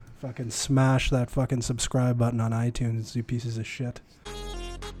Fucking smash that fucking subscribe button on iTunes, you pieces of shit.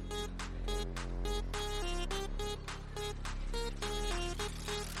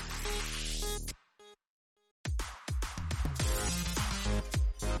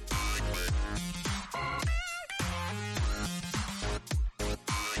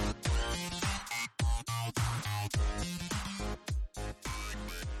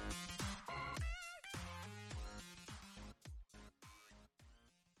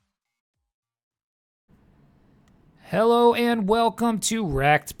 Hello and welcome to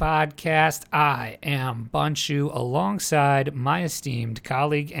Wrecked Podcast. I am Bunshu alongside my esteemed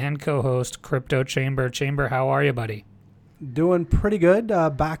colleague and co-host, Crypto Chamber. Chamber, how are you, buddy? Doing pretty good.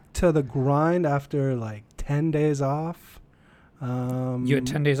 Back to the grind after like 10 days off. You had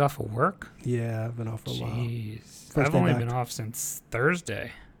 10 days off of work? Yeah, I've been off for a while. Jeez. First I've day only back. been off since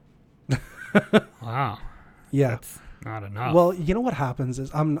Thursday. Wow. Yeah. That's not enough. Well, you know what happens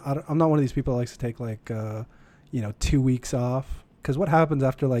is I'm not one of these people that likes to take like 2 weeks off, because what happens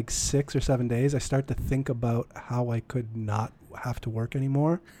after like 6 or 7 days, I start to think about how I could not have to work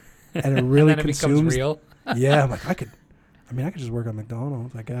anymore, and it really and then consumes. It becomes real. Yeah, I'm like I could just work at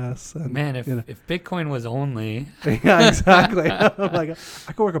McDonald's, I guess. And, Man, if Bitcoin was only yeah, exactly. I'm like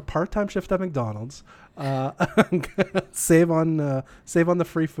I could work a part-time shift at McDonald's, save on the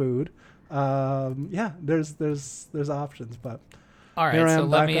free food. Yeah, there's options, but all here right. I So am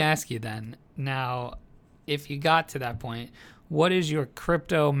let back me up. ask you then. Now, if you got to that point, what is your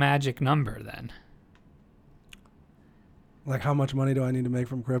crypto magic number then? Like, how much money do I need to make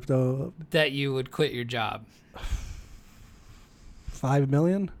from crypto? That you would quit your job? 5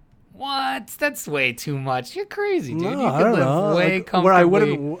 million? What? That's way too much. You're crazy, dude. No, You I could don't live know. way Like,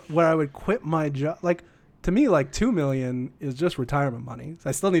 comfortably. where I would quit my job. Like, to me, like 2 million is just retirement money. So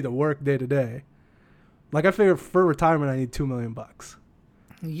I still need to work day to day. Like, I figure for retirement, I need $2 million.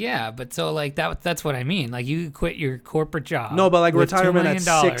 Yeah, but so like that's what I mean. Like you could quit your corporate job. No, but like with retirement $2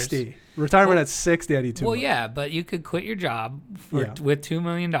 at million. 60. Retirement at 60, I need 2 Well, million. yeah, but you could quit your job Yeah. with $2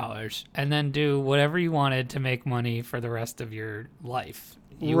 million and then do whatever you wanted to make money for the rest of your life.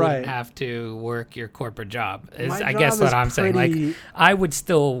 You Right. wouldn't have to work your corporate job. My I job guess what is I'm saying. Like pretty- I would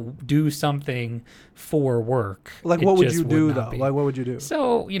still do something for work. Like, It what would just you do, not though? be. Like, what would you do?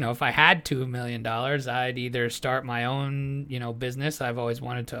 So, if I had $2 million, I'd either start my own, business. I've always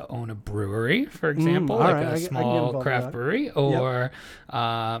wanted to own a brewery, for example, all like right, I a can get small involved with craft that. brewery, or,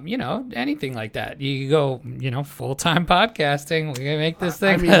 anything like that. You go, full-time podcasting. We can make this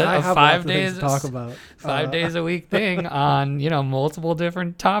thing I a have 5 lots of things days to talk about. 5 days a week thing on, multiple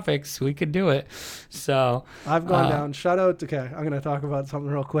different topics. We could do it. So I've gone down. Shout out to I'm going to talk about something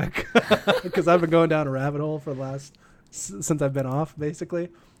real quick because I've been going down a rabbit hole for the last since I've been off, basically.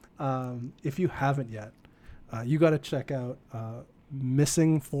 If you haven't yet, you got to check out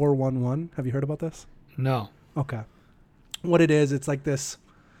Missing 411. Have you heard about this? no. Okay. What it is, it's like this.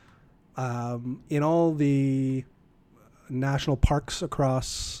 In all the national parks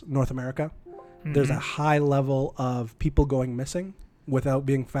across North America, there's a high level of people going missing without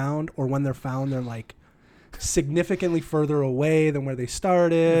being found, or when they're found, they're like significantly further away than where they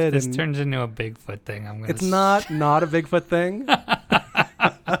started. This and turns into a Bigfoot thing. it's not a Bigfoot thing.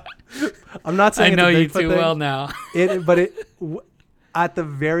 I'm not saying I know it's a you Bigfoot too thing. well now. At the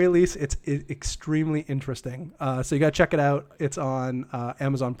very least, it's extremely interesting. So you got to check it out. It's on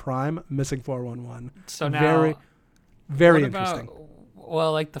Amazon Prime, Missing 411. So now, Very, very what interesting.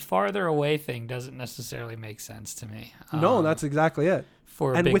 Well, like the farther away thing doesn't necessarily make sense to me. No, that's exactly it.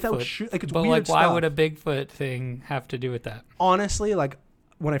 for a And Bigfoot. without like it's but weird like, why stuff. would a Bigfoot thing have to do with that? Honestly, like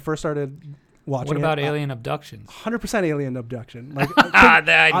when I first started watching What about it, alien abductions? 100% alien abduction. Like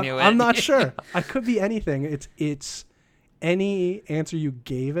I knew it. I'm not sure. I could be anything. It's any answer you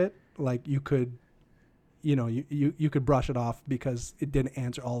gave it. Like you could, you could brush it off because it didn't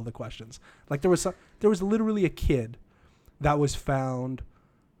answer all of the questions. Like there was literally a kid that was found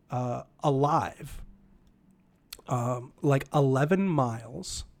alive, like 11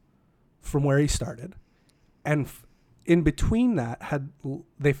 miles from where he started, and in between that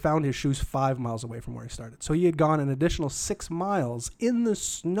they found his shoes 5 miles away from where he started. So he had gone an additional 6 miles in the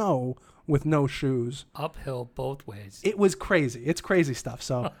snow with no shoes. Uphill both ways. It was crazy. It's crazy stuff.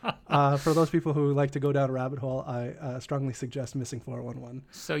 So for those people who like to go down a rabbit hole, I strongly suggest Missing 411.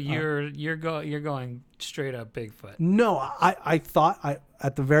 So you're going straight up Bigfoot. No, I thought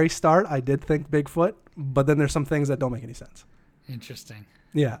at the very start I did think Bigfoot, but then there's some things that don't make any sense. Interesting.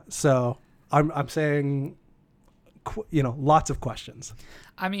 Yeah, so I'm saying lots of questions.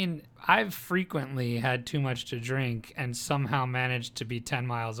 I mean, I've frequently had too much to drink and somehow managed to be 10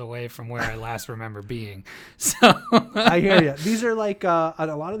 miles away from where I last remember being. So I hear you. These are like a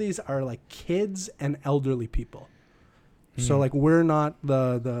lot of these are like kids and elderly people. So like we're not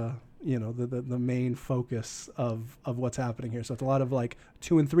the main focus of what's happening here. So it's a lot of like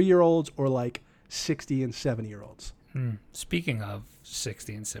 2 and 3 year olds or like 60 and 70 year olds. Speaking of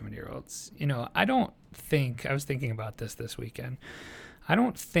 60 and 70-year-olds, I was thinking about this weekend. I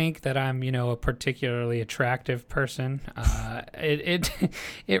don't think that I'm, a particularly attractive person.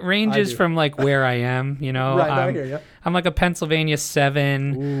 It ranges from like where I am, Right, I hear you. I'm like a Pennsylvania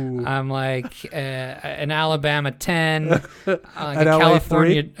 7. Ooh. I'm like an Alabama 10. Like An a LA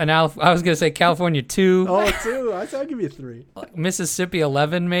California, 3? I was gonna say California 2. Oh, 2. I'll give you 3. Mississippi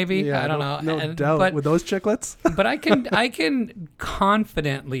 11, maybe. Yeah, I don't know. No doubt. But, With those chiclets. but I can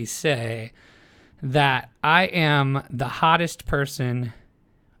confidently say that I am the hottest person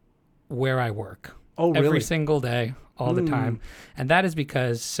where I work. Oh, really? Every single day, all the time. And that is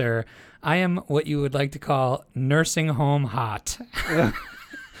because, sir, I am what you would like to call nursing home hot.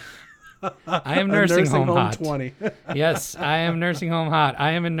 I am nursing home hot. 20. Yes, I am nursing home hot.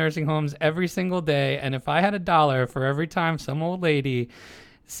 I am in nursing homes every single day. And if I had $1 for every time some old lady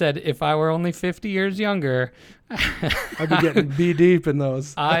said if I were only 50 years younger, I'd be getting B deep in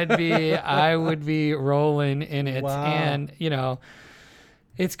those. I would be rolling in it. Wow. And,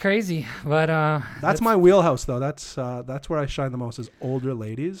 it's crazy, but That's my wheelhouse, though. That's where I shine the most is older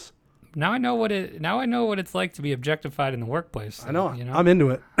ladies. now I know what it's like to be objectified in the workplace. I know. I'm into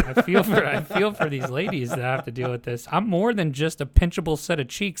it. I feel for these ladies that have to deal with this. I'm more than just a pinchable set of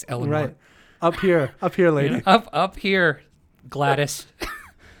cheeks, Eleanor. Right. Up here, lady. Up here, Gladys.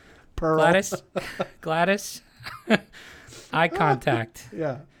 Pearl. Gladys. Eye contact.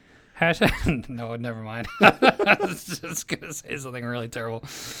 Yeah. No, never mind. I was just gonna say something really terrible.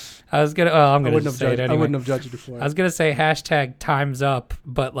 I'm gonna just say it anyway. I wouldn't have judged you for it. I was gonna say hashtag time's up,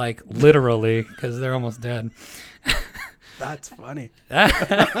 but like literally because they're almost dead. That's funny. All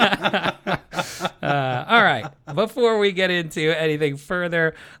right. Before we get into anything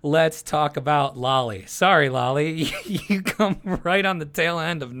further, let's talk about Lolly. Sorry, Lolly. You come right on the tail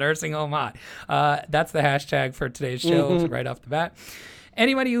end of Nursing Home Hot. That's the hashtag for today's show right off the bat.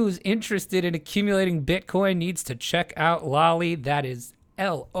 Anybody who's interested in accumulating Bitcoin needs to check out Lolly. That is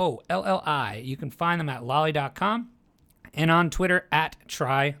Lolli. You can find them at lolly.com. And on Twitter at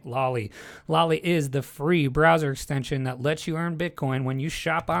TryLolly. Lolly is the free browser extension that lets you earn Bitcoin when you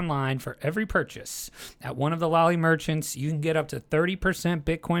shop online for every purchase. At one of the Lolly merchants, you can get up to 30%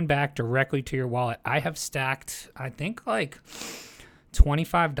 Bitcoin back directly to your wallet. I have stacked, I think, like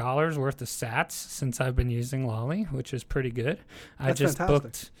 $25 worth of sats since I've been using Lolly, which is pretty good. I'm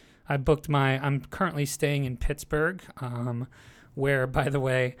currently staying in Pittsburgh, where, by the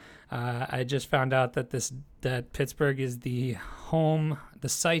way, I just found out that Pittsburgh is the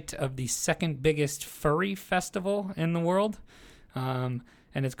site of the second biggest furry festival in the world. And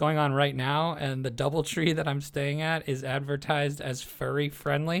it's going on right now. And the DoubleTree that I'm staying at is advertised as furry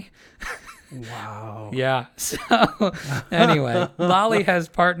friendly. Wow. Yeah. So anyway, Lolly has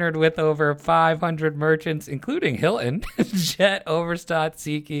partnered with over 500 merchants, including Hilton, Jet, Overstock,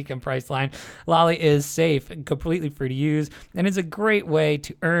 SeatGeek, and Priceline. Lolly is safe and completely free to use and is a great way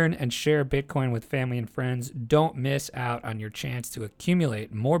to earn and share Bitcoin with family and friends. Don't miss out on your chance to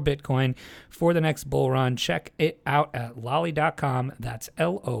accumulate more Bitcoin for the next bull run. Check it out at lolly.com. That's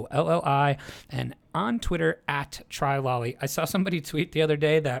LOLLI. And on Twitter at TryLolly. I saw somebody tweet the other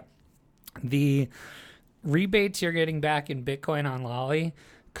day that the rebates you're getting back in Bitcoin on Lolly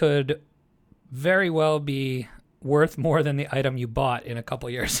could very well be worth more than the item you bought in a couple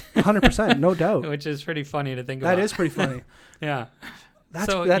years. 100%, no doubt. Which is pretty funny to think about. That is pretty funny. Yeah.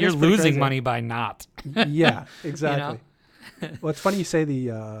 So you're losing money by not. Yeah, exactly. Well, it's funny you say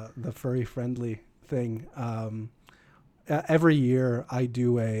the furry friendly thing. Every year I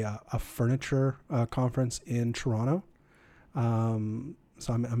do a furniture conference in Toronto.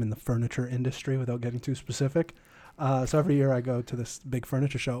 So I'm in the furniture industry without getting too specific. So every year I go to this big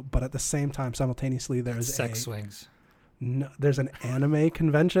furniture show, but at the same time, simultaneously, there's sex swings. No, there's an anime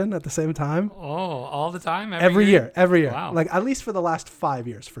convention at the same time. Oh, all the time? Every year. Wow. Like at least for the last 5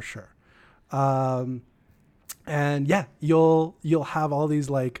 years for sure. And yeah, you'll have all these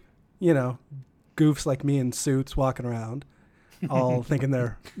like, goofs like me in suits walking around all thinking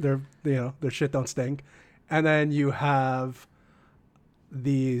their shit don't stink. And then you have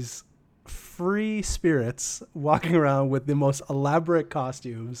these free spirits walking around with the most elaborate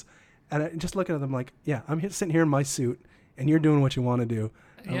costumes, and just looking at them like, yeah, I'm sitting here in my suit and you're doing what you want to do,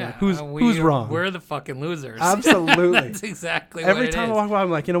 I'm Yeah, like, who's wrong? We're the fucking losers. Absolutely. That's exactly Every what it time I is. walk by,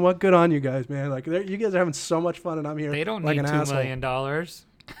 I'm like, you know what? Good on you guys, man. Like, you guys are having so much fun, and I'm here They don't like need an $2 asshole. million.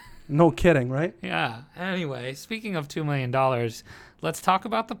 No kidding, right? Yeah. Anyway, speaking of $2 million, let's talk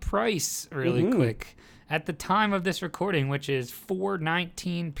about the price really Mm-hmm. quick. At the time of this recording, which is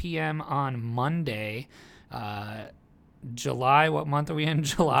 4:19 p.m. on Monday, July, what month are we in?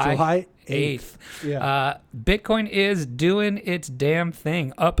 July 8th. Yeah. Bitcoin is doing its damn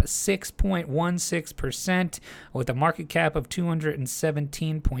thing, up 6.16% with a market cap of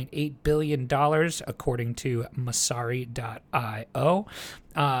 $217.8 billion, according to Masari.io.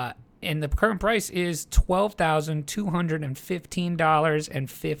 And the current price is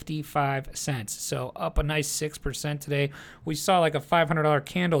 $12,215.55. So up a nice 6% today. We saw like a $500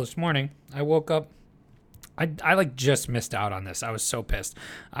 candle this morning. I woke up. I like just missed out on this. I was so pissed.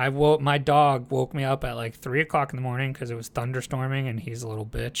 My dog woke me up at like 3 o'clock in the morning because it was thunderstorming and he's a little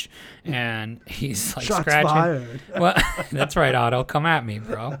bitch and he's like Shots scratching. fired. Well, that's right, Otto. Come at me,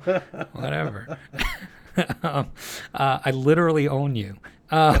 bro. Whatever. I literally own you.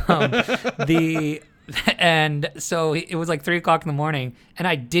 And so it was like 3 o'clock in the morning, and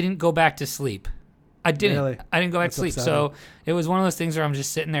I didn't go back to sleep. I didn't. Really? I didn't go back That's to sleep. upsetting. So it was one of those things where I'm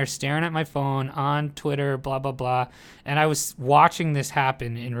just sitting there staring at my phone on Twitter, blah, blah, blah. And I was watching this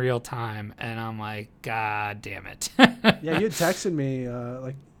happen in real time, and I'm like, God damn it. Yeah, you had texted me,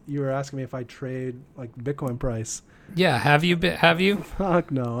 like, you were asking me if I trade, like, Bitcoin price. Yeah, have you? Fuck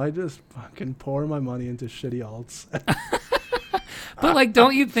no. I just fucking pour my money into shitty alts. But like,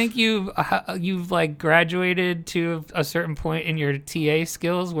 don't you think you've like graduated to a certain point in your TA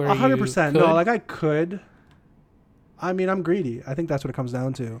skills where 100%. you No, could? like, I could. I mean, I'm greedy. I think that's what it comes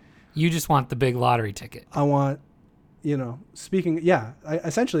down to. You just want the big lottery ticket. I want,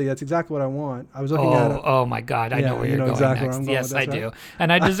 essentially, that's exactly what I want. I was looking at it. Oh my God! I Yeah, know where you you're know going exactly where next. I'm going Yes, with I this, do, right?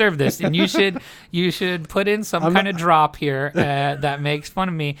 and I deserve this. And you should put in some I'm kind not- of drop here that makes fun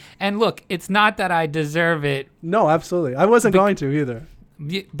of me. And look, it's not that I deserve it, No, absolutely. I wasn't going to either.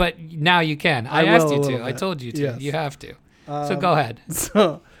 but now you can. I I asked will a you little to. I bit. told you to. Yes. You have to. So go ahead.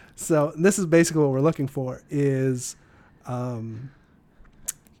 So this is basically what we're looking for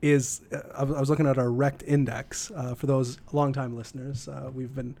I was looking at our Rect Index. For those longtime listeners,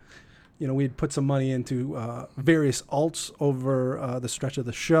 we've been, we'd put some money into various alts over the stretch of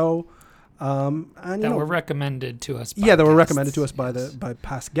the show. And That were recommended to us. By that were guests. recommended to us by Yes. by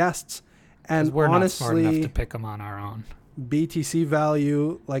past guests. 'Cause And we're not smart enough honestly, to pick them on our own. BTC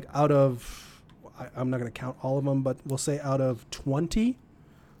value, like out of, I'm not going to count all of them, but we'll say out of 20,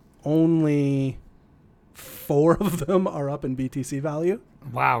 only 4 of them are up in BTC value.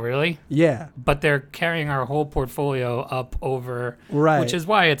 Wow, really? Yeah, But they're carrying our whole portfolio up over, right. which is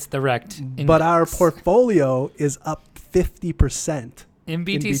why it's the Rect. But our Index. portfolio is up 50% in in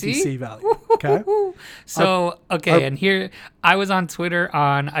BTC. BTC value. Okay. So okay, our- and here I was on Twitter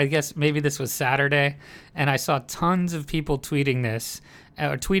on, I guess maybe this was Saturday, and I saw tons of people tweeting this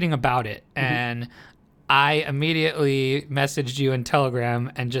or tweeting about it, and I immediately messaged you in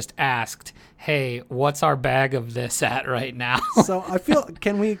Telegram and just asked, "Hey, what's our bag of this at right now?" So I feel,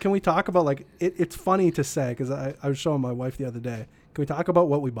 can we talk about, like, it's funny to say, because I was showing my wife the other day. Can we talk about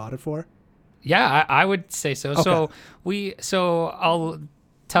what we bought it for? Yeah, I would say so. Okay. So I'll We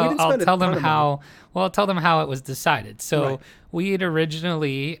tell didn't spend a tell ton them of how. Well, I'll tell them how it was decided. So Right. we had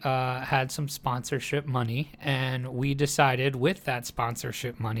originally had some sponsorship money, and we decided with that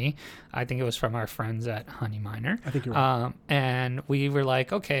sponsorship money, I think it was from our friends at Honey Miner. I think you're right. And we were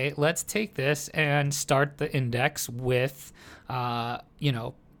like, okay, let's take this and start the index with,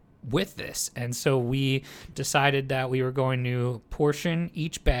 with this. And so we decided that we were going to portion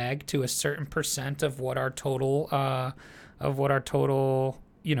each bag to a certain percent of what our total,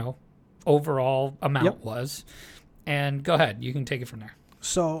 overall amount Yep. was. And go ahead, you can take it from there.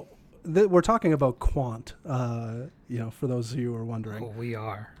 So we're talking about Quant, for those of you who are wondering. Oh, we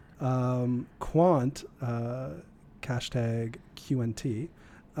are. Quant, hashtag QNT,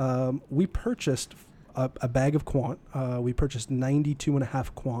 we purchased a bag of Quant. We purchased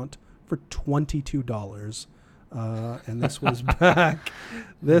 92.5 Quant for $22. And this was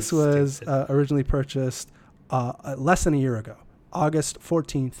this was originally purchased less than a year ago, August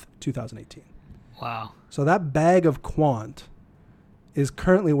 14th, 2018. Wow. So that bag of Quant is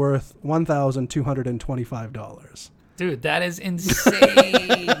currently worth $1,225. Dude, that is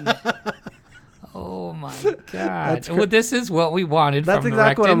insane. Oh my God. Well, this is what we wanted That's from the exactly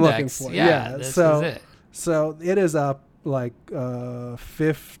Rect what I'm Index. looking for. Yeah, Yeah, this so- is it. So it is up like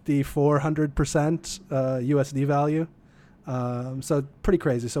 5,400% USD value. So pretty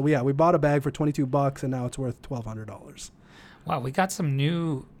crazy. So we bought a bag for $22 and now it's worth $1,200. Wow, we got some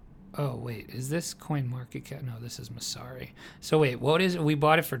new. Oh wait, is this Coin Market Cap? No, this is Masari. So wait, what is it? We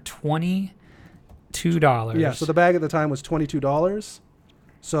bought it for $22. Yeah, so the bag at the time was $22.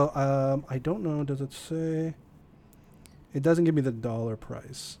 So I don't know. Does it say? It doesn't give me the dollar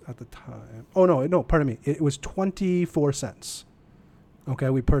price at the time. Oh no, pardon me. It was 24 cents. Okay,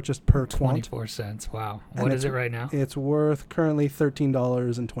 we purchased per quant. 24 cents. Wow. What is it right now? It's worth currently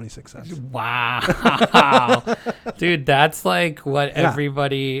 $13.26. Wow. Dude, that's like what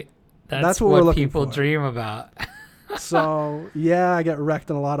everybody. That's what we're looking people for. Dream about. So yeah, I get wrecked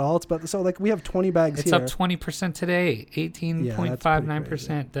in a lot of alts, but so like we have 20 bags It's here. up 20% today,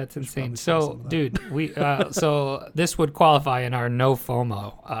 18.59%. That's insane. So, dude, we so this would qualify in our no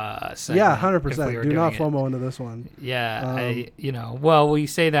FOMO segment. Yeah, if 100%. we were Do not doing it. FOMO into this one. Yeah, well, we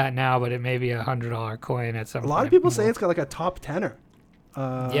say that now, but it may be $100 coin at some A point. lot of people say it's got like a top tenner.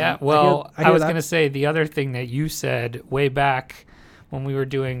 Yeah, well, I was that. going to say the other thing that you said way back when we were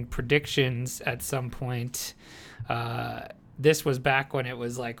doing predictions at some point. This was back when it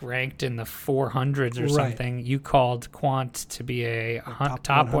was like ranked in the 400s or something. You called Quant to be a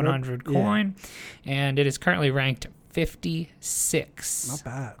top 100 coin, and it is currently ranked 56. Not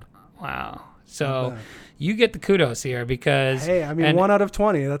bad. Wow. So you get the kudos here because... Hey, I mean, 1 out of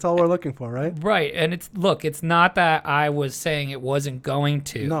 20. That's all we're looking for, right? Right. And it's not that I was saying it wasn't going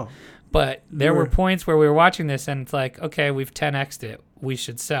to. No. But there were points where we were watching this and it's like, okay, we've 10x'd it. We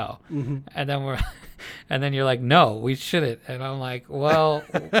should sell. Mm-hmm. And then you're like, no, we shouldn't. And I'm like, well,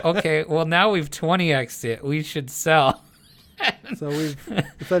 okay, well, now we've 20x'd it. We should sell. So we've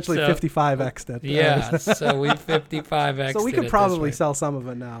essentially 55x'd it. Yeah, so we 55x'd it. So we could probably sell some of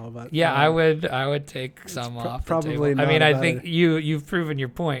it now, but yeah, I would take some off. Probably the table. I think you've proven your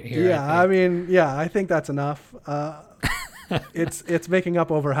point here. Yeah, I think that's enough. It's making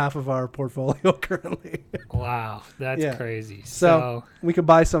up over half of our portfolio currently. Wow, that's crazy. So we can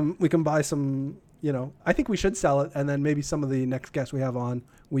buy some. I think we should sell it, and then maybe some of the next guests we have on,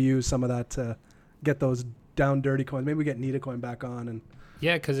 we use some of that to get those down dirty coins. Maybe we get Nita coin back on, and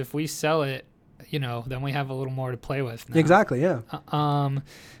yeah, because if we sell it, then we have a little more to play with now. Exactly, yeah.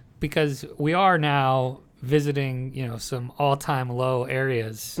 Because we are now visiting, some all-time low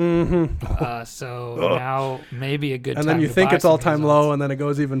areas. Mm-hmm. So now maybe a good time. And then you think it's all-time low, and then it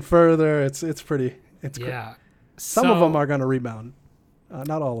goes even further. It's pretty. It's yeah. Some of them are going to rebound.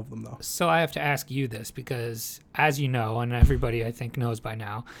 Not all of them, though. So I have to ask you this because, as you know, and everybody I think knows by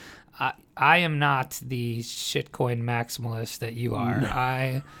now, I am not the shitcoin maximalist that you are. No.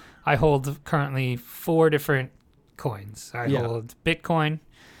 I hold currently 4 different coins. I hold Bitcoin,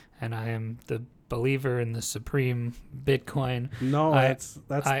 and I am the believer in the supreme Bitcoin. No, I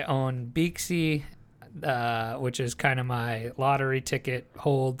own Beaxy, which is kind of my lottery ticket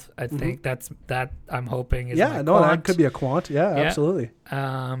hold. I think that I'm hoping is my quant. That could be a quant. Yeah, absolutely.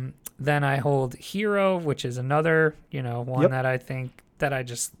 Then I hold Hero, which is another, one that I think that I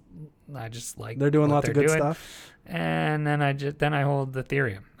just like. They're doing lots of good stuff. And then I hold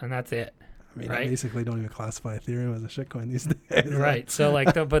Ethereum, and that's it. I mean, right? I basically don't even classify Ethereum as a shitcoin these days. Right. So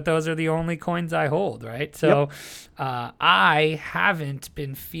but those are the only coins I hold, right? So I haven't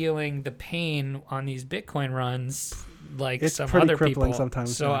been feeling the pain on these Bitcoin runs like it's some pretty other crippling people.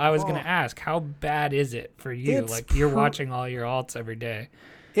 Sometimes. So I was going to ask, how bad is it for you? You're watching all your alts every day.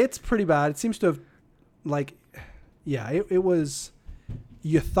 It's pretty bad. It seems to have, it was,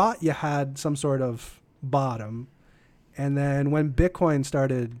 you thought you had some sort of bottom, and then when Bitcoin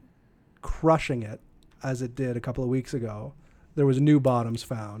started crushing it, as it did a couple of weeks ago, there was new bottoms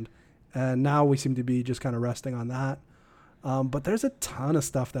found, and now we seem to be just kind of resting on that. But there's a ton of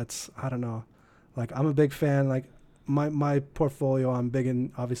stuff that's, I don't know, I'm a big fan. My portfolio, I'm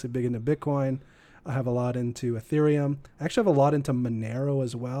obviously big into Bitcoin. I have a lot into Ethereum. I actually have a lot into Monero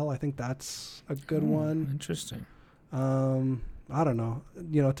as well. I think that's a good one. Interesting. I don't know.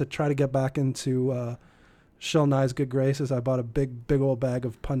 To try to get back into Shil Nai's good graces, I bought a big old bag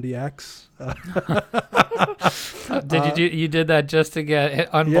of Pundi X. You did that just to get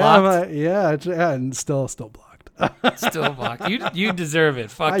unblocked? Yeah, and still blocked. Still blocked. You deserve it.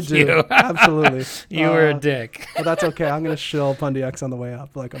 Fuck I do. You. Absolutely. You were a dick. But that's okay. I'm going to shill Pundi X on the way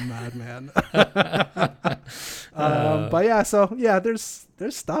up like a madman. But yeah, there's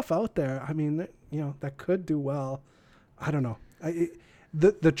stuff out there. I mean, that could do well. I don't know.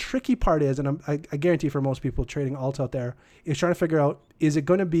 The tricky part is, and I guarantee for most people trading alts out there, is trying to figure out, is it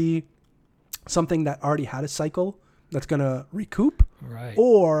going to be something that already had a cycle that's going to recoup? Right.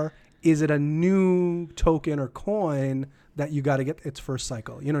 Or is it a new token or coin that you got to get its first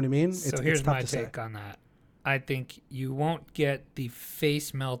cycle? You know what I mean? So here's my take on that. I think you won't get the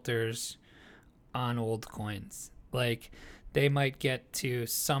face melters on old coins. they might get to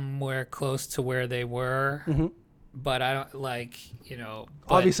somewhere close to where they were. But I don't but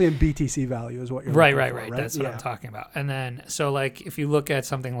Obviously, in BTC value is what you're right. looking for, right? That's what I'm talking about. And then, so like, if you look at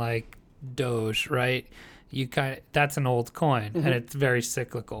something like Doge, right? That's an old coin and it's very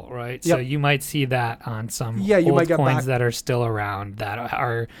cyclical, right? So you might see that on some you might old get coins back. that are still around that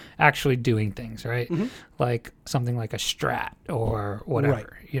are actually doing things, right? Like something like a Strat or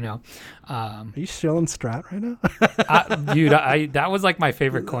whatever, Are you still in Strat right now? that was like my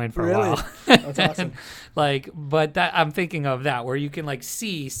favorite coin for a Really? while. That's awesome. But that I'm thinking of that where you can like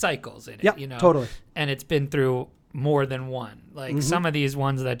see cycles in it, Yep, totally. and it's been through more than one. Like some of these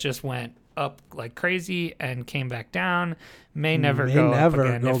ones that just went up like crazy and came back down may never go up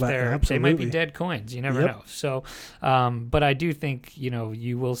again if they might be dead coins. You never know. So, but I do think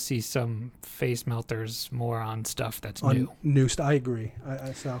you will see some face melters more on stuff that's new. I agree. I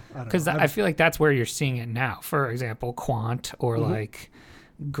don't know. Because I feel like that's where you're seeing it now. For example, Quant or like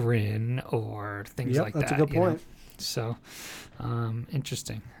Grin or things like that. That's a good point. So,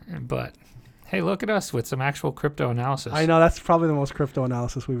 interesting. But hey, look at us with some actual crypto analysis. I know that's probably the most crypto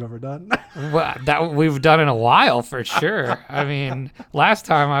analysis we've ever done. Well, that we've done in a while for sure. I mean, last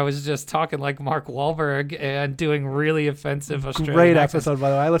time I was just talking like Mark Wahlberg and doing really offensive Australian Great accents. episode, by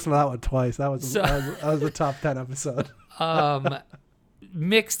the way. I listened to that one twice. That was the top 10 episode.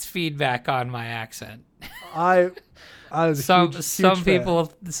 Mixed feedback on my accent. I was a huge some fan.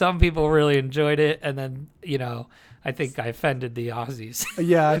 people really enjoyed it, and then I think I offended the Aussies.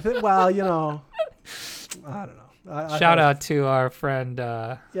 Yeah, I think. Well, I don't know. Shout out to our friend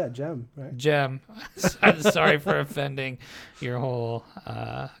Jem. Right? Jem. I'm sorry for offending your whole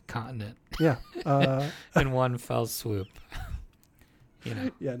continent. Yeah. In one fell swoop.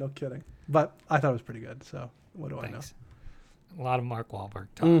 Yeah, no kidding. But I thought it was pretty good. So what do Thanks. I know? A lot of Mark Wahlberg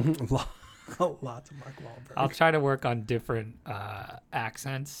talk. Lots of Mark Wahlberg. I'll try to work on different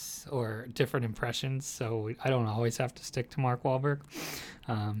accents or different impressions, so I don't always have to stick to Mark Wahlberg.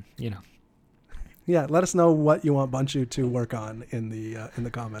 Yeah, let us know what you want Bunchu to work on in the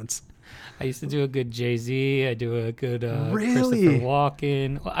comments. I used to do a good Jay-Z. I do a good Really? Christopher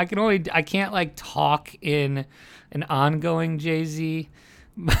Walken. Well, I can't like talk in an ongoing Jay-Z.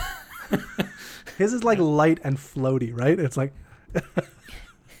 His is like light and floaty, right? It's like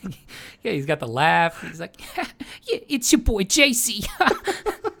yeah, he's got the laugh. He's like, yeah, it's your boy JC.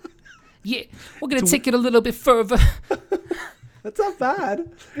 Yeah, we're gonna take it a little bit further. that's not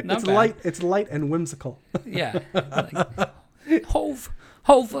bad. Not it's bad. light. It's light and whimsical. Yeah, like, Hover.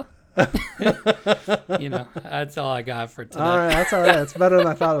 That's all I got for today. All right, that's all right. It's better than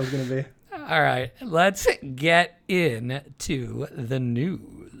I thought it was gonna be. All right, let's get into the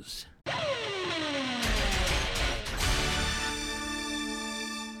news.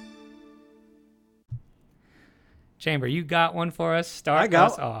 Chamber, you got one for us? Start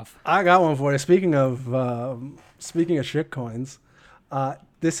us off. I got one for you. Speaking of shitcoins,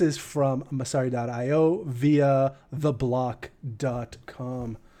 this is from Masari.io via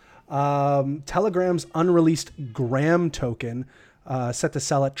theblock.com. Telegram's unreleased Gram token set to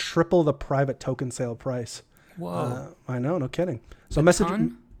sell at triple the private token sale price. Whoa. I know, no kidding. So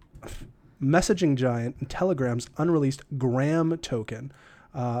messaging giant Telegram's unreleased Gram token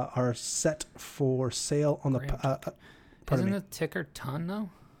are set for sale on the... Isn't the ticker ton, though?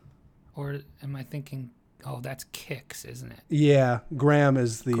 Or am I thinking... Oh, that's Kix, isn't it? Yeah, Gram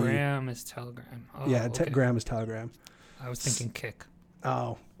is the... Gram is Telegram. Oh, yeah, okay. Gram is Telegram. I was thinking Kick.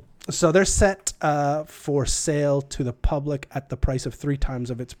 Oh. So they're set for sale to the public at the price of 3 times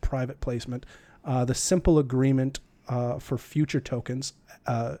of its private placement. The simple agreement for future tokens,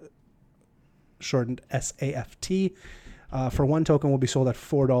 shortened SAFT, for one token will be sold at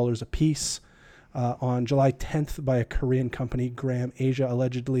 $4 a piece. On July 10th by a Korean company, Gram Asia,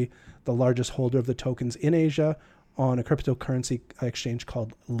 allegedly the largest holder of the tokens in Asia, on a cryptocurrency exchange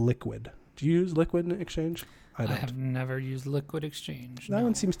called Liquid. Do you use Liquid exchange? I don't. I have never used Liquid Exchange. That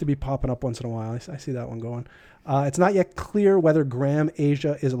one seems to be popping up once in a while. I see that one going. It's not yet clear whether Gram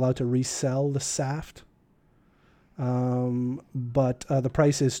Asia is allowed to resell the SAFT. But the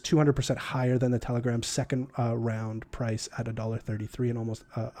price is 200% higher than the Telegram's second round price at $1.33 and almost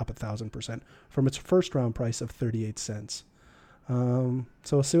up 1,000% from its first round price of 38 cents. So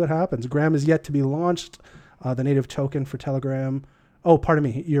we'll see what happens. Gram is yet to be launched. The native token for Telegram. Oh, pardon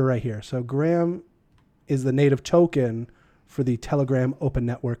me. You're right here. So Gram is the native token for the Telegram Open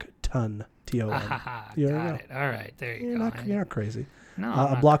Network TON. TON. Got it. All right. There you go. You're not crazy. No,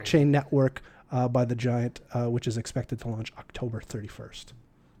 A blockchain network by the giant, which is expected to launch October 31st.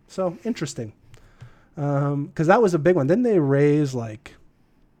 So interesting. Because that was a big one. Didn't they raise like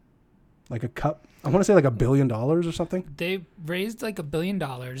a cup? I want to say like $1 billion or something. They raised like $1 billion,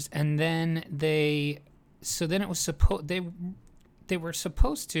 and then it was they were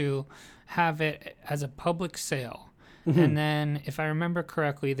supposed to have it as a public sale. And then, if I remember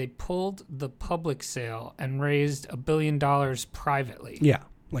correctly, they pulled the public sale and raised $1 billion privately. Yeah,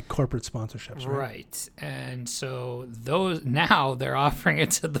 like corporate sponsorships, right? Right. And so now they're offering it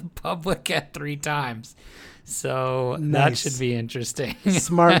to the public at 3 times. So that should be interesting.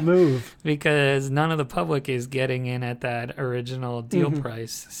 Smart move. Because none of the public is getting in at that original deal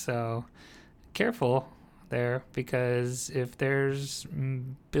price. So careful there, because if there's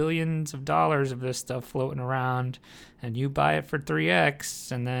billions of dollars of this stuff floating around and you buy it for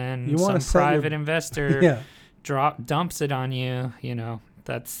 3x and then some private investor dumps it on you,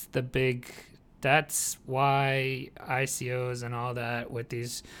 that's why ICOs and all that with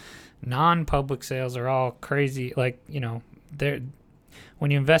these non-public sales are all crazy. Like,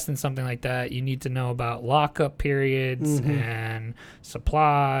 when you invest in something like that, you need to know about lockup periods and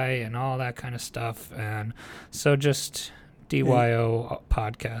supply and all that kind of stuff. And so just DYO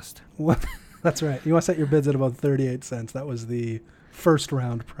podcast. What? That's right. You want to set your bids at about 38 cents. That was the first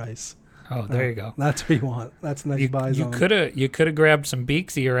round price. Oh, there you go. That's what you want. That's nice buy zone. You could have grabbed some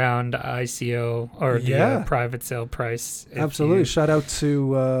Beaksy around ICO or the private sale price. Absolutely. Shout out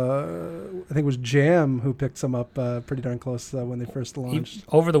to I think it was Jam who picked some up pretty darn close when they first launched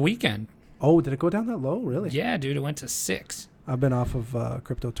over the weekend. Oh, did it go down that low? Really? Yeah, dude. It went to 6. I've been off of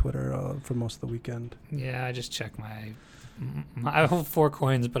crypto Twitter for most of the weekend. Yeah, I just check I hold 4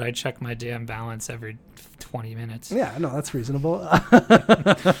 coins, but I check my damn balance every 20 minutes. Yeah, no, that's reasonable.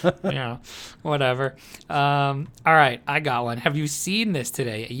 Yeah, whatever. All right, I got one. Have you seen this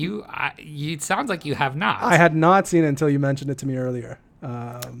today? It sounds like you have not. I had not seen it until you mentioned it to me earlier.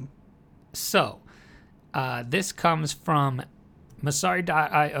 This comes from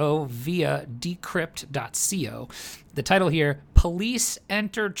Masari.io via decrypt.co. The title here, Police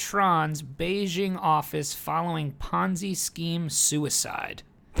Enter Tron's Beijing Office Following Ponzi Scheme Suicide.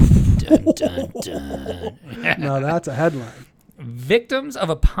 Dun, dun, dun. No, that's a headline. Victims of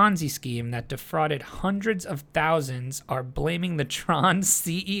a Ponzi scheme that defrauded hundreds of thousands are blaming the Tron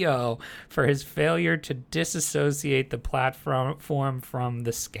CEO for his failure to disassociate the platform from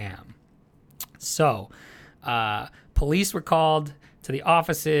the scam. So, police were called to the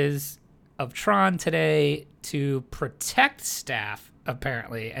offices of Tron today to protect staff,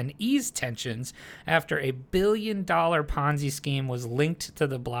 apparently, and ease tensions after a $1 billion Ponzi scheme was linked to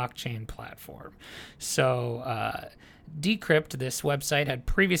the blockchain platform. So, Decrypt, this website, had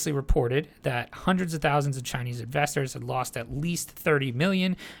previously reported that hundreds of thousands of Chinese investors had lost at least $30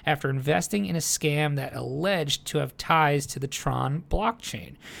 million after investing in a scam that alleged to have ties to the Tron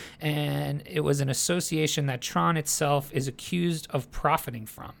blockchain. And it was an association that Tron itself is accused of profiting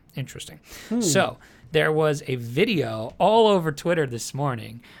from. Interesting. So there was a video all over Twitter this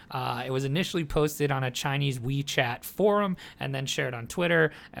morning. It was initially posted on a Chinese WeChat forum and then shared on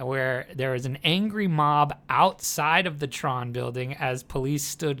Twitter, where there was an angry mob outside of the Tron building as police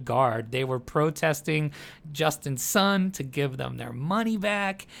stood guard. They were protesting Justin Sun to give them their money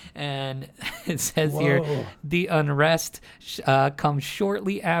back. And it says here, the unrest comes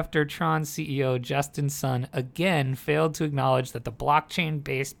shortly after Tron CEO Justin Sun again failed to acknowledge that the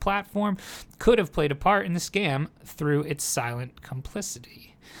blockchain-based platform could have played a part in the scam through its silent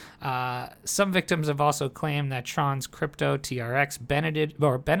complicity. Some victims have also claimed that Tron's crypto TRX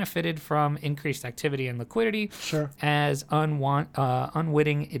benefited from increased activity and liquidity, as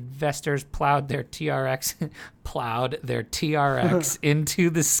unwitting investors plowed their TRX into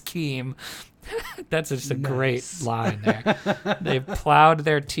the scheme. That's just a great line there. They plowed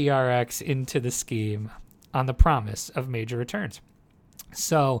their TRX into the scheme on the promise of major returns.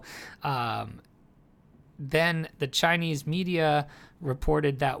 So then the Chinese media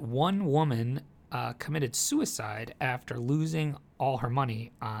reported that one woman committed suicide after losing all her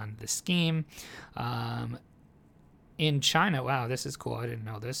money on the scheme. In China, wow, this is cool. I didn't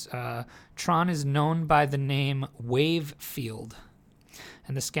know this. Tron is known by the name Wavefield.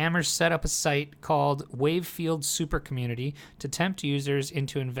 And the scammers set up a site called Wavefield Super Community to tempt users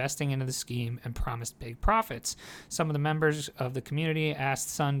into investing into the scheme and promised big profits. Some of the members of the community asked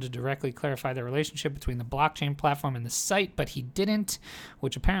Sun to directly clarify the relationship between the blockchain platform and the site, but he didn't,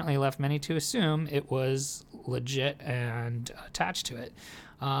 which apparently left many to assume it was legit and attached to it.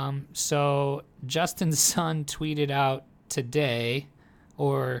 So Justin Sun tweeted out today,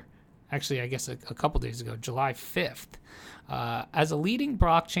 or actually I guess a couple days ago, July 5th, as a leading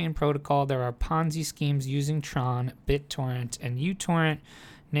blockchain protocol, there are Ponzi schemes using Tron, BitTorrent, and uTorrent.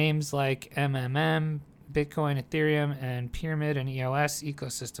 Names like MMM, Bitcoin, Ethereum, and Pyramid and EOS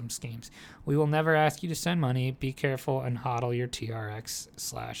ecosystem schemes. We will never ask you to send money. Be careful and hodl your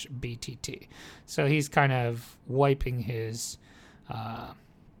TRX/BTT. So he's kind of wiping his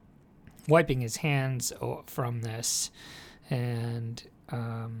hands from this, and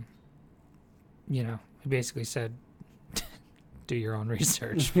he basically said, do your own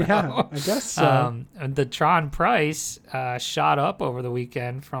research. Bro. Yeah, I guess so. And the Tron price shot up over the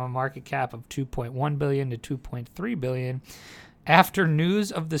weekend from a market cap of 2.1 billion to 2.3 billion after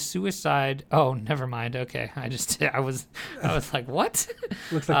news of the suicide. Oh, never mind. Okay, I was like, what?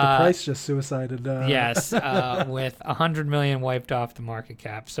 Looks like the price just suicided. Yes, with 100 million wiped off the market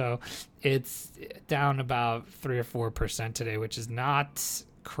cap. So it's down about 3 or 4% today, which is not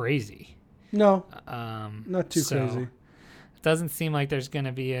crazy. No, not too crazy. It doesn't seem like there's going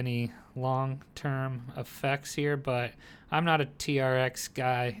to be any long-term effects here, but I'm not a TRX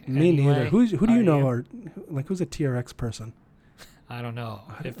guy. Me neither. Who do you know, or like who's a TRX person? I don't know.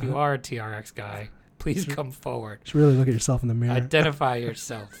 If you are a TRX guy, please come forward. You should really look at yourself in the mirror. Identify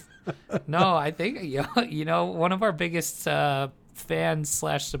yourself. No, I think one of our biggest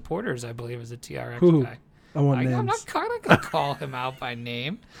fans/supporters, I believe, is a TRX guy. I want names. I'm not kind of gonna call him out by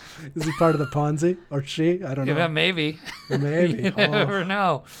name. Is he part of the Ponzi or she? I don't know. Yeah, maybe. Maybe. You never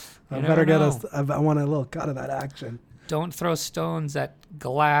know. I better get us. I want a little cut of that action. Don't throw stones at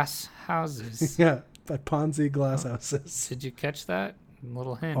glass houses. Yeah, at Ponzi glass houses. Did you catch that?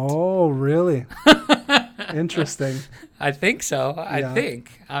 Little hint. Oh, really? Interesting. I think so. I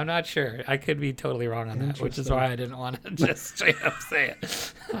think. I'm not sure. I could be totally wrong on that, which is why I didn't want to just straight up say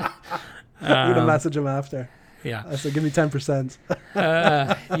it. I'm gonna message him after. Yeah. So give me 10%.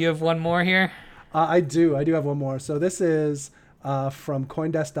 You have one more here? I do have one more. So this is from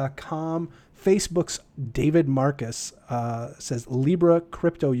Coindesk.com. Facebook's David Marcus says Libra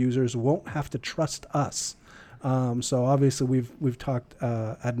crypto users won't have to trust us. So obviously we've talked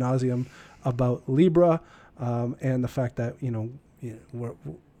ad nauseum about Libra and the fact that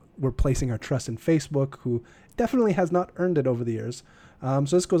we're placing our trust in Facebook, who definitely has not earned it over the years. So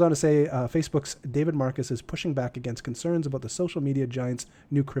this goes on to say Facebook's David Marcus is pushing back against concerns about the social media giant's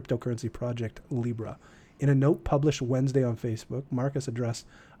new cryptocurrency project, Libra. In a note published Wednesday on Facebook, Marcus addressed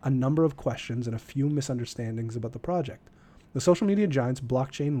a number of questions and a few misunderstandings about the project. The social media giant's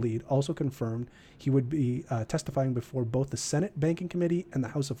blockchain lead also confirmed he would be testifying before both the Senate Banking Committee and the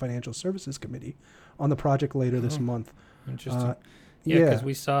House of Financial Services Committee on the project later this month. Interesting. Yeah, because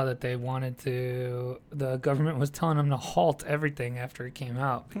we saw that they wanted to, the government was telling them to halt everything after it came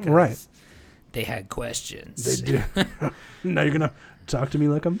out. Because they had questions. They do. Now you're going to talk to me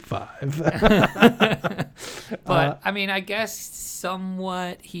like I'm 5. But, I mean, I guess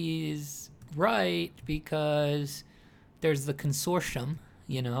somewhat he's right because there's the consortium,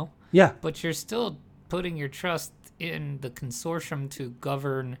 Yeah. But you're still putting your trust in the consortium to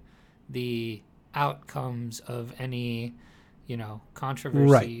govern the outcomes of any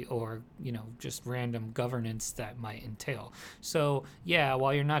controversy or, just random governance that might entail. So, yeah,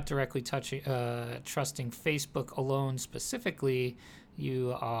 while you're not directly trusting Facebook alone specifically,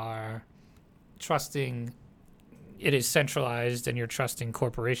 you are trusting it is centralized and you're trusting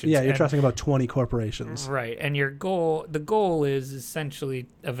corporations. Yeah, you're trusting about 20 corporations. Right. And the goal is essentially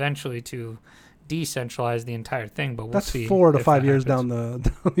eventually to decentralize the entire thing, but we'll see. That's 4 to 5 years down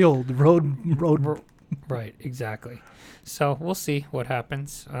the old road. Right, exactly. So we'll see what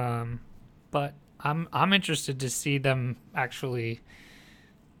happens. But I'm interested to see them actually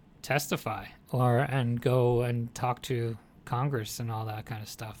testify and go and talk to Congress and all that kind of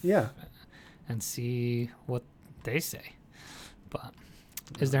stuff. Yeah. And see what they say. But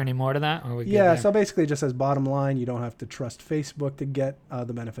is there any more to that? Or so basically it just says bottom line, you don't have to trust Facebook to get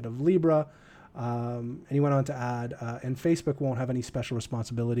the benefit of Libra. And he went on to add, and Facebook won't have any special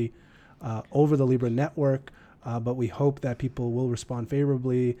responsibility over the Libra network, but we hope that people will respond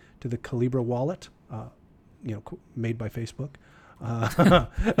favorably to the Calibra wallet, made by Facebook.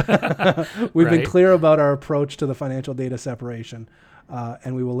 We've been clear about our approach to the financial data separation,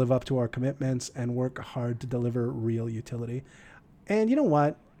 and we will live up to our commitments and work hard to deliver real utility. And you know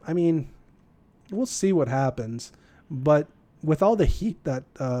what? I mean, we'll see what happens, but with all the heat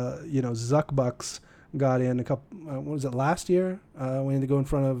that Zuckbucks got in a couple, what was it, last year when he had to go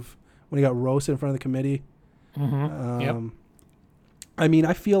when he got roasted in front of the committee. Mm-hmm. I mean,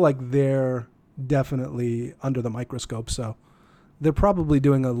 I feel like they're definitely under the microscope, so they're probably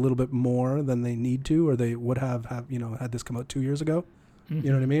doing a little bit more than they need to, or they would have had this come out 2 years ago. Mm-hmm.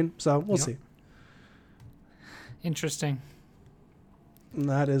 You know what I mean? So we'll see. Interesting. And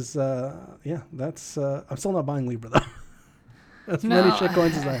that is, that's. I'm still not buying Libra though. as many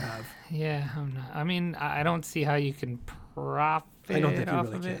shitcoins as I have. Yeah, I'm not. I mean, I don't see how you can profit off really of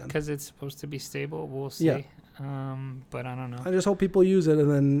it can. because it's supposed to be stable. We'll see. Yeah. But I don't know. I just hope people use it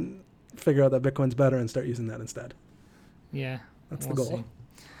and then figure out that Bitcoin's better and start using that instead. Yeah. That's we'll the goal. see.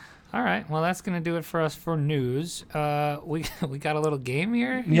 All right. Well, that's going to do it for us for news. We got a little game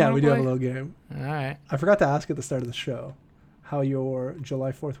here? Yeah, we do have a little game. All right. I forgot to ask at the start of the show how your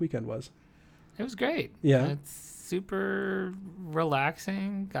July 4th weekend was. It was great. Yeah. It's super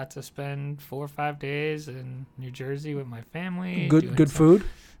relaxing. Got to spend 4 or 5 days in New Jersey with my family. Good food?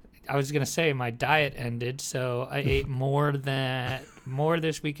 I was going to say my diet ended, so I ate more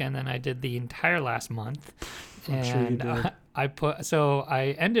this weekend than I did the entire last month. I'm sure you did.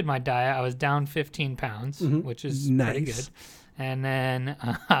 I ended my diet. I was down 15 pounds, which is pretty good. And then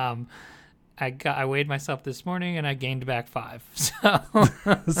I weighed myself this morning and I gained back 5.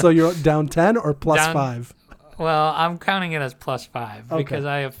 So you're down 10 or plus 5? Well, I'm counting it as plus 5 Okay. because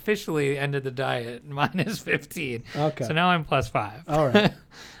I officially ended the diet minus 15. Okay. So now I'm plus 5. All right.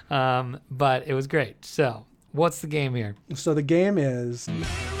 But it was great. So what's the game here? So the game is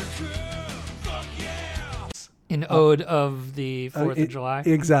In ode of the 4th of July?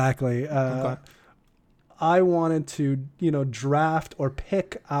 Exactly. Okay. I wanted to, draft or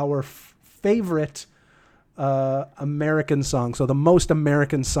pick our favorite American song. So the most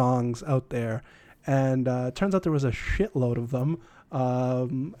American songs out there. And it turns out there was a shitload of them.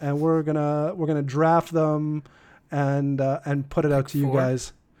 And we're gonna draft them and put it out to you 4?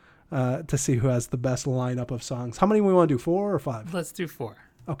 guys to see who has the best lineup of songs. How many we want to do? 4 or 5? Let's do 4.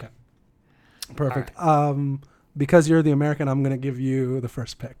 Okay. Perfect. Because you're the American, I'm going to give you the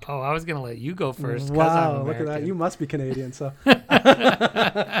first pick. Oh, I was going to let you go first. Wow, look at that. You must be Canadian, so.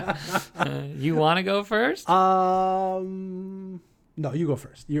 You want to go first? No, you go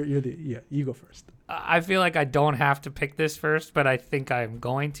first. You go first. I feel like I don't have to pick this first, but I think I'm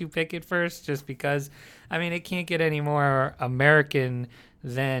going to pick it first just because, it can't get any more American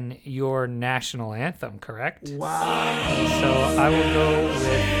than your national anthem, correct? Wow. So I will go with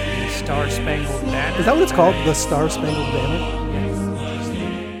the Star Spangled Banner. Is that what it's called? The Star Spangled Banner?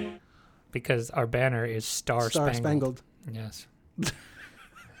 Yes. Because our banner is Star Spangled. Yes.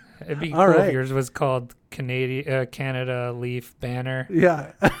 It'd be cool if yours was called Canada Leaf Banner.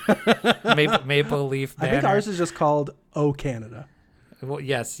 Yeah. Maple Leaf Banner. I think ours is just called O Canada. Well,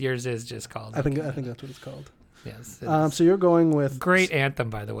 yes, yours is just called. I think that's what it's called. Yes. So you're going with great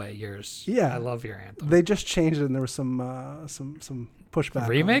anthem, by the way. Yours. Yeah. I love your anthem. They just changed it, and there was some pushback.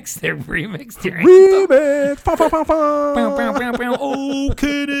 Remix? They remixed your remix. Fa, fa, fa, fa. Oh,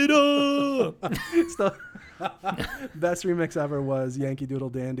 Canada. So, best remix ever was Yankee Doodle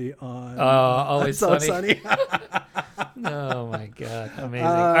Dandy on Always So Sunny. Oh my God, amazing!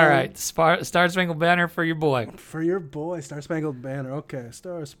 All right, Star Spangled Banner for your boy. For your boy, Star Spangled Banner. Okay,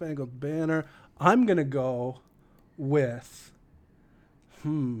 Star Spangled Banner. I'm gonna go with.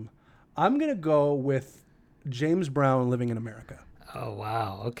 I'm gonna go with James Brown, Living in America. Oh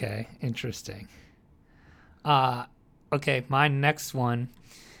wow. Okay, interesting. Okay, my next one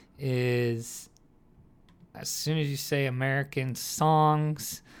is. As soon as you say American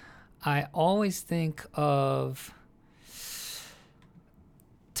songs, I always think of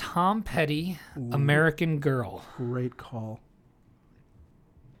Tom Petty, American Girl. Great call.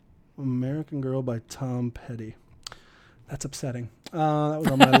 American Girl by Tom Petty. That's upsetting. That was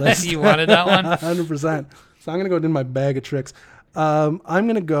on my list. You wanted that one? 100%. So I'm going to go in my bag of tricks. I'm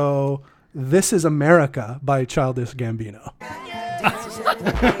going to go This Is America by Childish Gambino.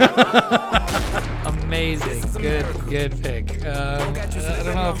 Amazing. Good pick. I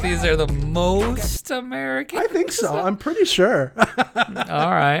don't know if these are the most American. I think so. I'm pretty sure.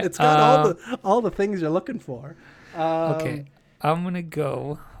 All right. It's got all the things you're looking for. Okay. I'm going to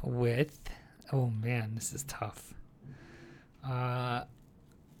go with... Oh, man. This is tough.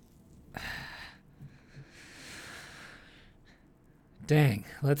 Dang.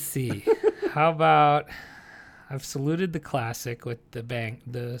 Let's see. How about... I've saluted the classic with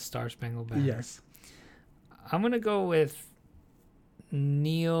the Star Spangled Banner. Yes. I'm going to go with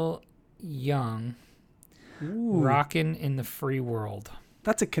Neil Young, Rockin' in the Free World.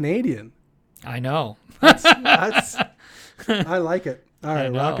 That's a Canadian. I know. That's I like it. All right,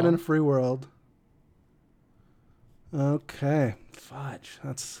 Rockin' in the Free World. Okay. Fudge.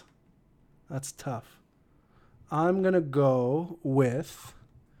 That's tough. I'm going to go with...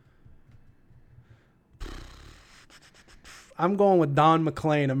 I'm going with Don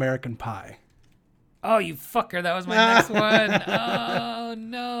McLean, American Pie. Oh, you fucker. That was my next one. Oh,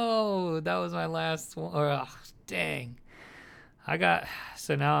 no. That was my last one. Oh, dang.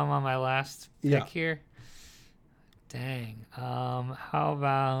 So now I'm on my last pick here. Dang. How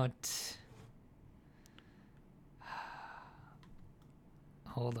about?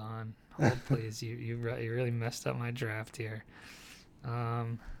 Hold on. Hold, please. You really messed up my draft here.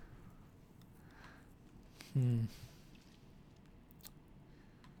 I'm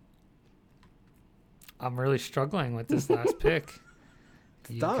really struggling with this last pick.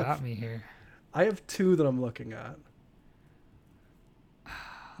 You tough. got me here. I have two that I'm looking at.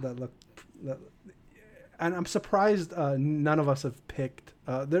 And I'm surprised none of us have picked.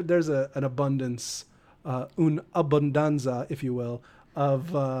 There's an abundance, un abundanza, if you will,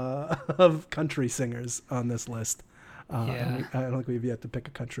 of country singers on this list. Yeah. I don't think we've yet to pick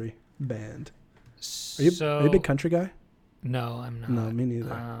a country band. Are you a big country guy? No, I'm not. No, me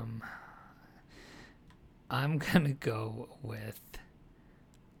neither. I'm gonna go with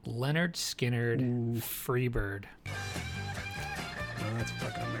Leonard Skinner, Freebird. Oh, that's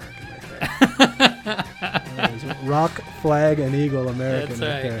fucking American right there. That is rock, flag, and eagle American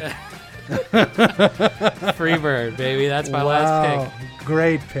That's right right. there. Freebird, baby. That's my last pick.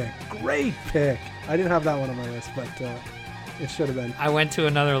 Great pick. Great pick. I didn't have that one on my list, but it should have been. I went to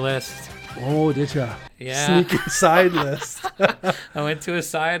another list. Oh, did ya? Yeah. Sneaky side list. I went to a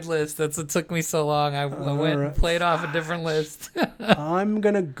side list. That's what took me so long. I went and played off a different list. I'm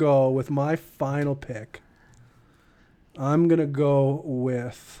going to go with my final pick. I'm going to go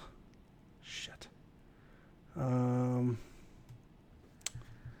with... Shit. I'm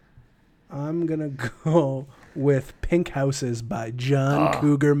going to go with Pink Houses by John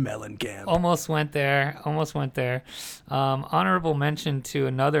Cougar Mellencamp. Almost went there. Honorable mention to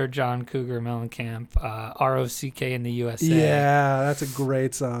another John Cougar Mellencamp, ROCK in the USA. Yeah, that's a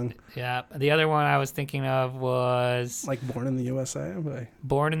great song. Yeah. The other one I was thinking of was... Like Born in the USA?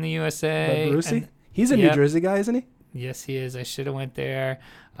 Born in the USA. By Brucey? He's a New Jersey guy, isn't he? Yes, he is. I should have went there.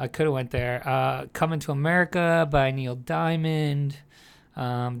 I could have went there. Coming to America by Neil Diamond.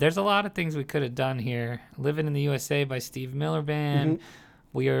 There's a lot of things we could have done here. Living in the USA by Steve Miller Band. Mm-hmm.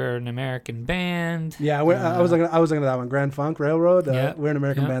 We Are an American Band. Yeah, I was looking at that one. Grand Funk Railroad. We're an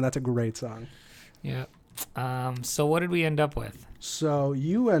American Band. That's a great song. Yeah. So what did we end up with? So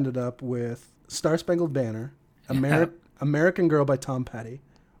you ended up with Star Spangled Banner, American Girl by Tom Petty,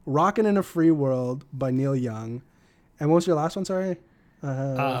 Rockin' in a Free World by Neil Young, and what was your last one? Sorry.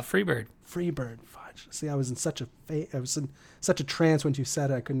 Freebird. Freebird. Fudge. See, I was in such a trance when you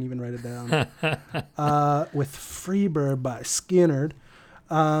said it, I couldn't even write it down. With Freebird by Skinnerd.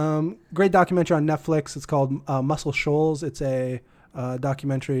 Great documentary on Netflix. It's called Muscle Shoals. It's a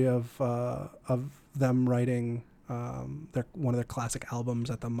documentary of them writing one of their classic albums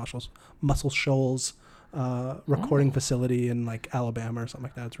at the Muscle Shoals recording facility in like Alabama or something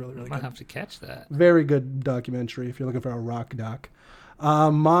like that. It's really, really good. Might have to catch that. Very good documentary if you're looking for a rock doc.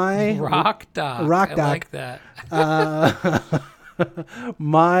 Rock doc. I like that.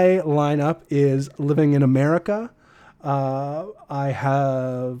 My lineup is Living in America. I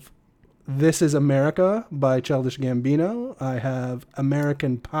have This Is America by Childish Gambino. I have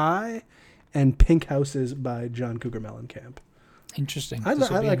American Pie and Pink Houses by John Cougar Mellencamp. Interesting. I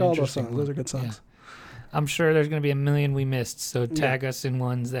like all those songs. Those are good songs. Yeah. I'm sure there's going to be a million we missed, so tag us in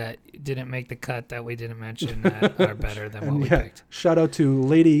ones that didn't make the cut that we didn't mention that are better than what we picked. Shout out to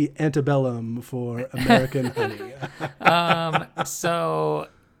Lady Antebellum for American Honey. So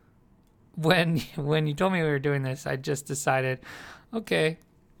when you told me we were doing this, I just decided, okay,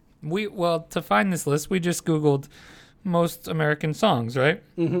 to find this list, we just Googled most American songs, right?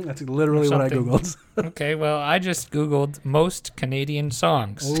 Mm-hmm. That's literally what I Googled. Okay, well, I just Googled most Canadian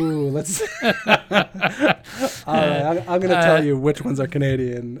songs. Ooh, let's... All right, I'm going to tell you which ones are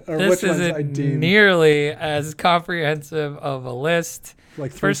Canadian, or which ones I deem... This isn't nearly as comprehensive of a list.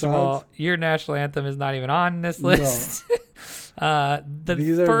 Like First of all, your national anthem is not even on this list. No.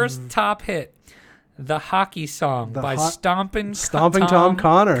 The first top hit, The Hockey Song by Stompin' Tom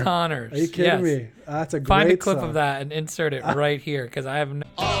Connors. Are you kidding me? That's a great Find a clip song. of that and insert it right here, because I have no...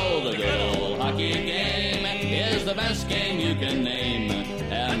 Oh, the good old hockey game is the best game you can name.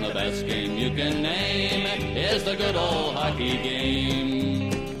 And the best game you can name is the good old hockey game.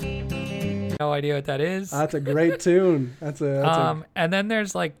 No idea what that is. That's a great tune. And then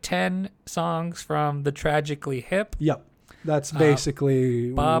there's like 10 songs from The Tragically Hip. Yep. That's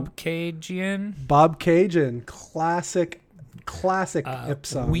basically... Bob Cajun. Classic hip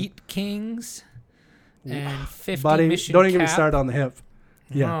song. Wheat Kings. And 50 Buddy, Mission don't even get me Cap. started on the hip.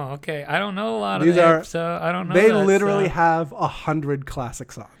 Yeah. Oh, okay. I don't know a lot These of are, hip, so I don't know. They literally have 100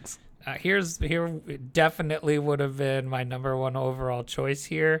 classic songs. Here definitely would have been my number one overall choice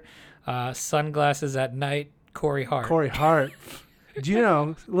here. Sunglasses at Night, Corey Hart. Corey Hart. Do you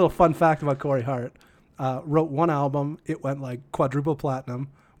know, a little fun fact about Corey Hart? wrote one album. It went like quadruple platinum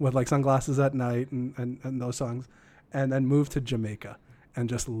with like Sunglasses at Night and those songs, and then moved to Jamaica and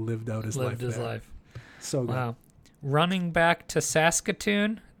just lived out his life. So good. Wow. Running back to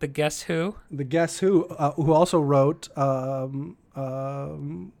Saskatoon, the Guess Who? The Guess Who also wrote what's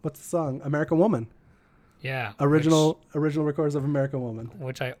the song? American Woman. Yeah. Original recordings of American Woman.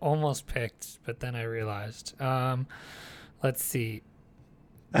 Which I almost picked, but then I realized. Let's see.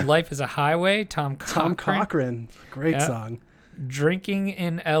 Life is a Highway, Tom Cochrane. Great song. Drinking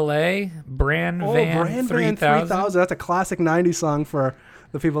in L.A., Bran Van Bran 3000. 3000. That's a classic 90s song for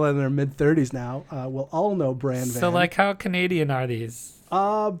the people in their mid-30s now. We'll all know Bran Van. So, like, how Canadian are these?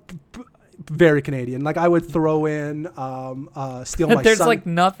 Very Canadian. Like, I would throw in Steal My There's, Sun. like,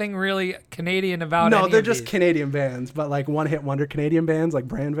 nothing really Canadian about No, any they're of just these. Canadian bands, but, like, one-hit wonder Canadian bands, like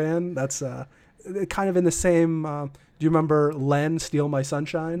Bran Van. That's kind of in the same... do you remember Len, Steal My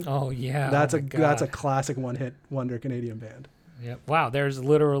Sunshine? Oh, yeah. That's oh a classic one-hit wonder Canadian band. Yep. Wow, there's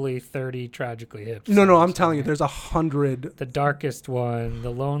literally 30 Tragically Hip. No, I'm telling you, there's 100. The Darkest One,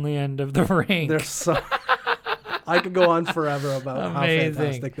 The Lonely End of the Ring. There's so... I could go on forever about how Amazing.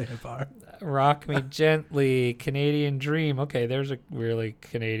 fantastic the hip are. Rock Me Gently, Canadian Dream. Okay, there's a really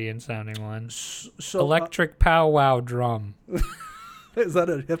Canadian sounding one. So, Electric Pow Wow Drum. is that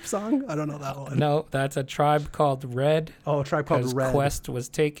a hip song? I don't know that one. No, that's a Tribe Called Red. Oh, a Tribe Called Because Red. Quest was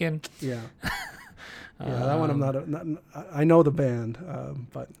taken. Yeah. Yeah, that one I'm not I know the band,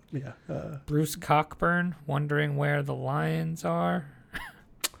 but yeah. Bruce Cockburn, Wondering Where the Lions Are.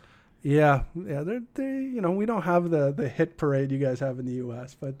 Yeah, they we don't have the hit parade you guys have in the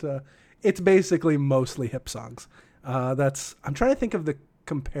U.S., but it's basically mostly hip songs. I'm trying to think of the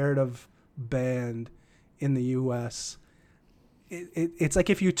comparative band in the U.S. It's like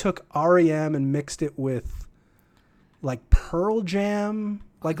if you took REM and mixed it with like Pearl Jam,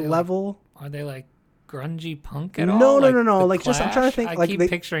 like level. Are they like grungy punk at all? No. The Like just I'm trying to think. I like keep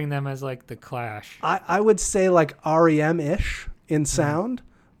picturing them as like the Clash. I would say like REM-ish in sound,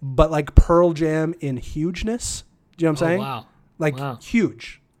 but like Pearl Jam in hugeness. Do you know what I'm saying? Wow. Like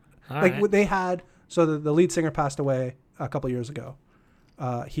huge. All like right. they had. So the lead singer passed away a couple years ago.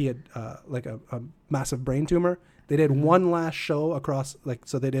 He had like a massive brain tumor. They did one last show across,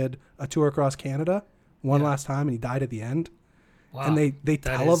 so they did a tour across Canada one last time, and he died at the end. Wow. And they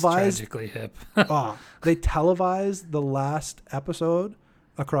That televised. is tragically hip. They televised the last episode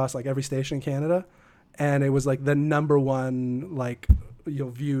across like every station in Canada, and it was like the number one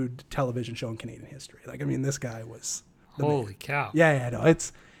viewed television show in Canadian history. Like, I mean, this guy was the man. Holy cow. Yeah, no,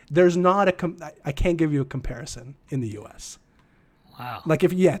 there's not I can't give you a comparison in the U.S. Wow. Like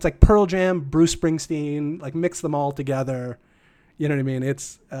it's like Pearl Jam, Bruce Springsteen, like mix them all together. You know what I mean?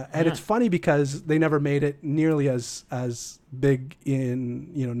 It's and it's funny because they never made it nearly as big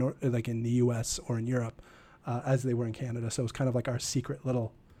in in the U.S. or in Europe as they were in Canada. So it's kind of like our secret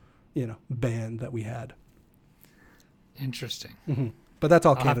little band that we had. Interesting. Mm-hmm. But that's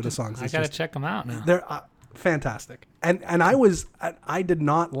all Canada songs. I gotta check them out now. They're fantastic. And I did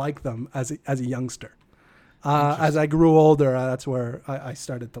not like them as a youngster. As I grew older, that's where I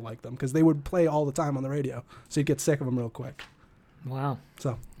started to like them because they would play all the time on the radio. So you'd get sick of them real quick. Wow.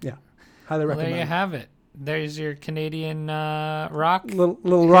 So, yeah. Highly Well, recommend. there you have it. There's your Canadian rock.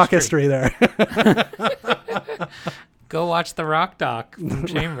 Little rock history there. Go watch the Rock Doc from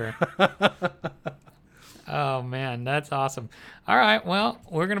Chamber. Oh, man. That's awesome. All right. Well,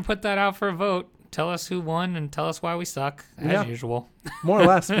 we're going to put that out for a vote. Tell us who won and tell us why we suck, as usual. More or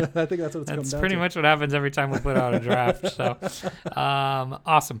less. I think that's what it's come down to. That's pretty much what happens every time we put out a draft. So,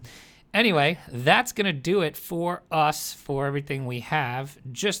 awesome. Anyway, that's going to do it for us for everything we have.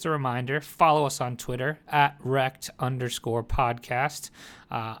 Just a reminder, follow us on Twitter at @rect_podcast.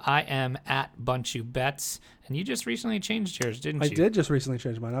 I am at BunchUBets, and you just recently changed yours, didn't you? I did just recently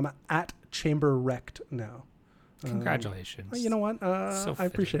change mine. I'm at Chamber Rect now. Congratulations. You know what? So I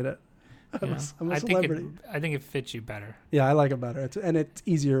appreciate it. I'm a I celebrity. think it fits you better. Yeah, I like it better. It's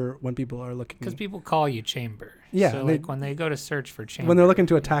easier when people are looking. Because people call you Chamber. Yeah, So when they go to search for Chamber. When they're looking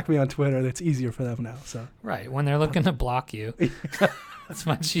to attack me on Twitter, it's easier for them now. So Right. When they're looking to block you, it's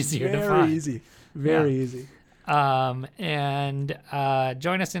much easier to very find. easy. Very easy. And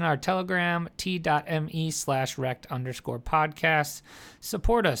join us in our Telegram, t.me/rect_podcast.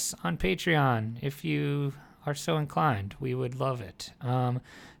 Support us on Patreon if you are so inclined. We would love it. I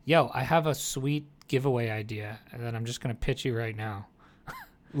have a sweet giveaway idea that I'm just going to pitch you right now.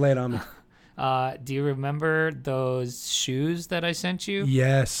 Lay it on me. Do you remember those shoes that I sent you?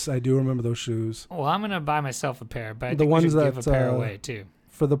 Yes, I do remember those shoes. Well, I'm going to buy myself a pair, but I The think ones we should give a that, pair away too.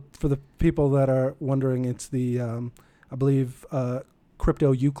 For the people that are wondering, it's the I believe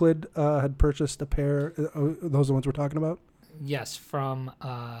Crypto Euclid had purchased a pair. Those are the ones we're talking about? Yes, from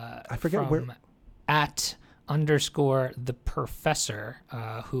I forget where. at _ the professor,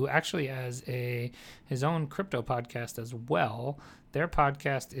 who actually has his own crypto podcast as well. Their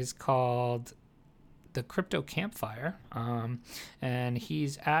podcast is called The Crypto Campfire, and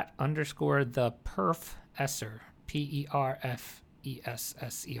he's at _ the perfessor, PERFESSER.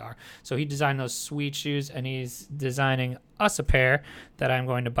 So he designed those sweet shoes, and he's designing us a pair that I'm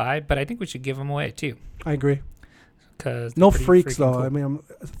going to buy, but I think we should give them away too. I agree. Cause No freaks though. Cool. I mean,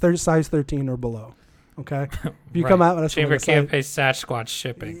 I'm size 13 or below. Okay, if you Right. come out with us, Chamber can't pay Sasquatch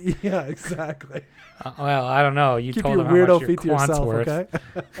shipping. Yeah, exactly. Well, I don't know. You Keep told your them how weirdo much your feet to quant's yourself, worth. okay?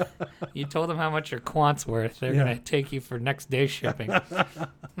 You told them how much your quant's worth. They're Yeah. gonna take you for next day shipping.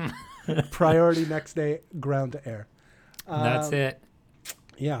 Priority next day, ground to air. That's it.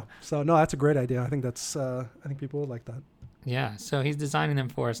 Yeah. So no, that's a great idea. I think that's. I think people would like that. Yeah. So he's designing them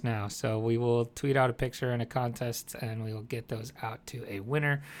for us now. So we will tweet out a picture and a contest, and we will get those out to a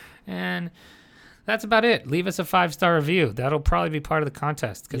winner. And that's about it. Leave us a 5-star review. That'll probably be part of the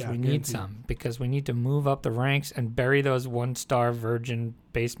contest because Yeah, we need guaranteed. some. Because we need to move up the ranks and bury those 1-star virgin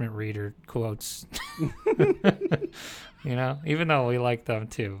basement reader quotes. You know, even though we like them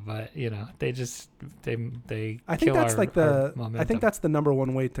too, but you know, they I think kill that's our, like our I momentum. think that's the number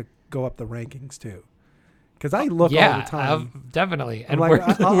one way to go up the rankings too. Because I look all the time. Definitely, I'm and like, we're,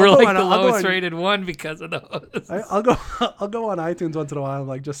 I'll we're go like on- the I'll go lowest on- rated one because of those. I'll go on iTunes once in a while and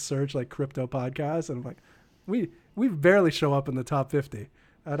like just search like crypto podcasts, and I'm like, we barely show up in the top 50,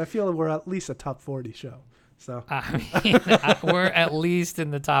 and I feel we're at least a top 40 show. So I mean, we're at least in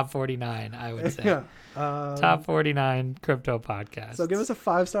the top 49, I would say. yeah, Top 49 crypto podcasts. so give us a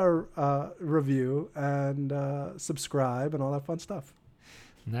 5-star review and subscribe and all that fun stuff.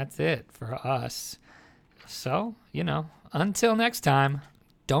 And that's it for us. So, you know, until next time,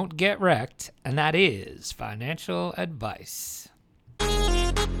 don't get wrecked, and that is financial advice.